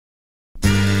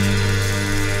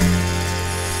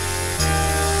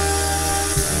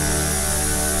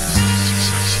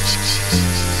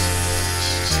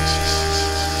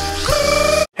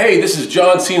Hey, this is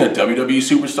John Cena, WWE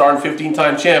Superstar and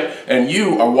 15-time champ, and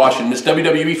you are watching this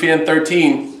WWE Fan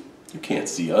 13. You can't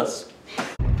see us.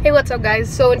 Hey, what's up guys?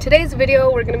 So in today's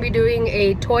video, we're going to be doing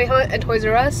a toy hunt at Toys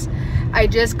R Us. I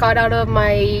just got out of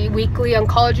my weekly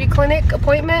oncology clinic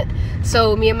appointment,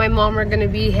 so me and my mom are going to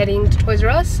be heading to Toys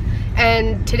R Us,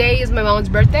 and today is my mom's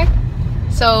birthday.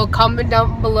 So comment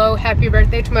down below happy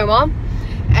birthday to my mom,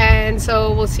 and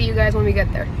so we'll see you guys when we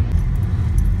get there.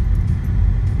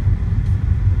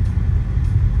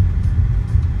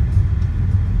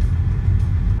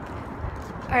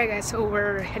 Alright guys, so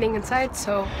we're heading inside,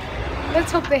 so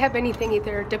let's hope they have anything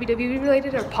either WWE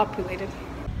related or pop related.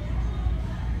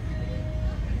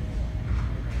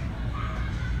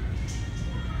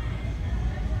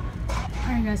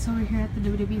 Alright guys, so we're here at the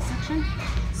WWE section.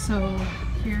 So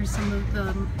here's some of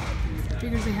the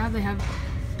figures they have. They have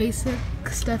Basic,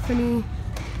 Stephanie,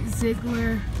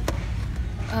 Ziggler,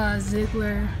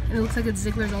 and it looks like it's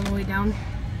Ziggler's all the way down.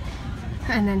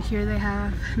 And then here they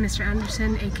have Mr.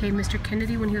 Anderson, aka Mr.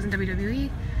 Kennedy when he was in WWE.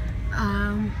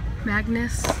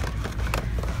 Magnus.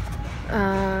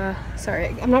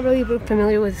 Sorry, I'm not really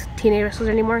familiar with teenage wrestlers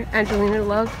anymore. Angelina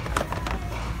Love.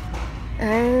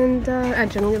 And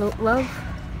Angelina Love.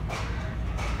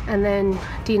 And then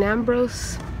Dean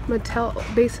Ambrose, Mattel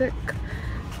Basic,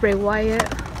 Bray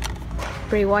Wyatt.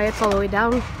 Bray Wyatt's all the way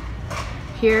down.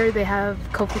 Here they have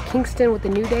Kofi Kingston with the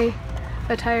New Day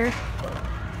attire.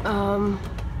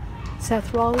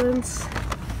 Seth Rollins,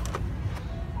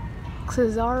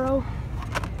 Cesaro,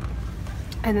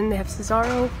 and then they have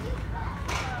Cesaro,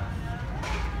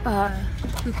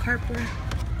 Luke Harper,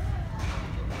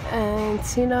 and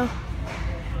Cena.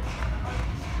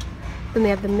 Then they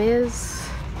have The Miz,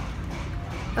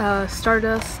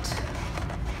 Stardust,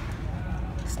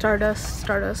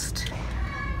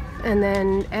 and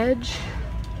then Edge,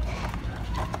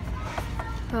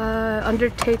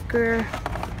 Undertaker,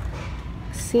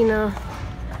 Cena,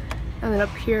 and then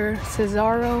up here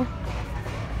Cesaro,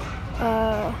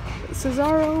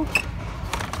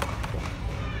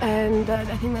 and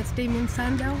I think that's Damien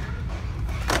Sandow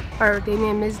or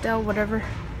Damien Mizdow, whatever.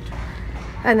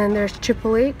 And then there's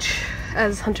Triple H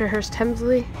as Hunter Hearst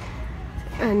Helmsley,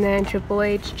 and then Triple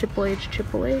H,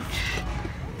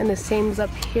 and the same's up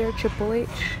here, Triple H.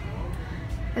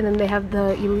 And then they have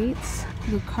the Elites,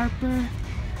 Luke Harper,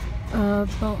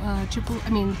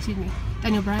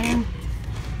 Daniel Bryan,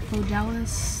 Bo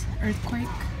Dallas, Earthquake,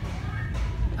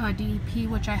 DDP,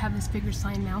 which I have this figure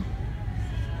signed now.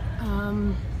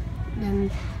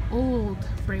 Then old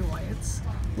Bray Wyatts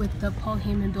with the Paul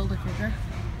Heyman Build-A-Figure.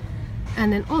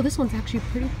 And then, oh, this one's actually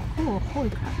pretty cool. Holy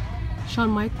crap.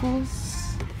 Shawn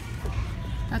Michaels.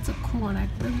 That's a cool one. I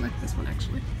really like this one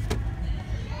actually.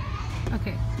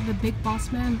 Okay, the Big Boss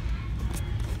Man.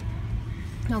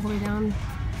 All the way down.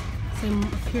 Same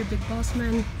up here, Big Boss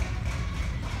Man.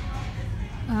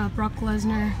 Brock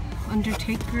Lesnar,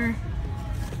 Undertaker,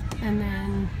 and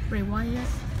then Bray Wyatt,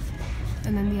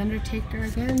 and then the Undertaker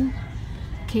again,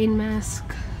 Kane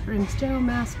mask, Rey Mysterio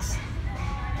masks,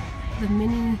 the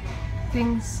mini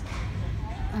things,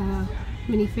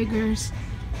 mini figures.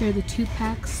 They're the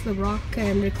 2-packs, The Rock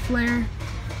and Ric Flair,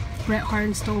 Bret Hart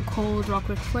and Stone Cold, Rock,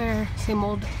 Ric Flair, same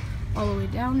old all the way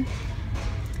down.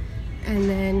 And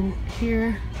then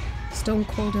here, Stone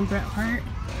Cold and Bret Hart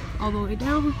all the way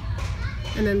down.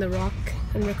 And then The Rock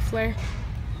and Ric Flair.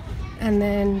 And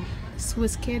then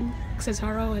Swiss Kid,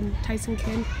 Cesaro and Tyson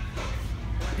Kidd.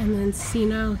 And then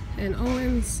Cena and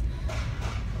Owens.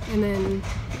 And then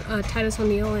Titus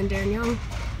O'Neil and Darren Young.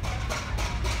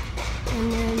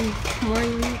 And then more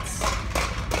Elites.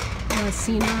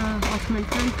 Cena Ultimate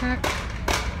Fan Pack.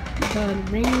 The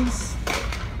rings.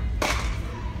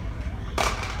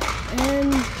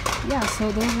 And yeah,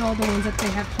 so those are all the ones that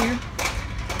they have here.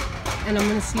 And I'm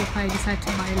gonna see if I decide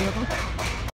to buy any of them.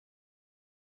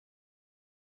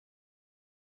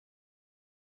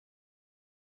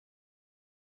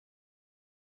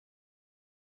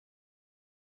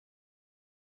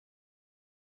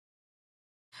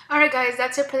 Alright guys,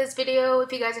 that's it for this video.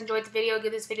 If you guys enjoyed the video,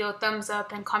 give this video a thumbs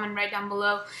up and comment right down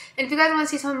below. And if you guys want to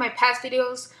see some of my past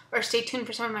videos or stay tuned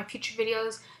for some of my future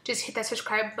videos, just hit that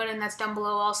subscribe button that's down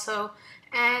below also.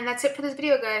 And that's it for this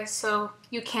video guys, so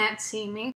you can't see me.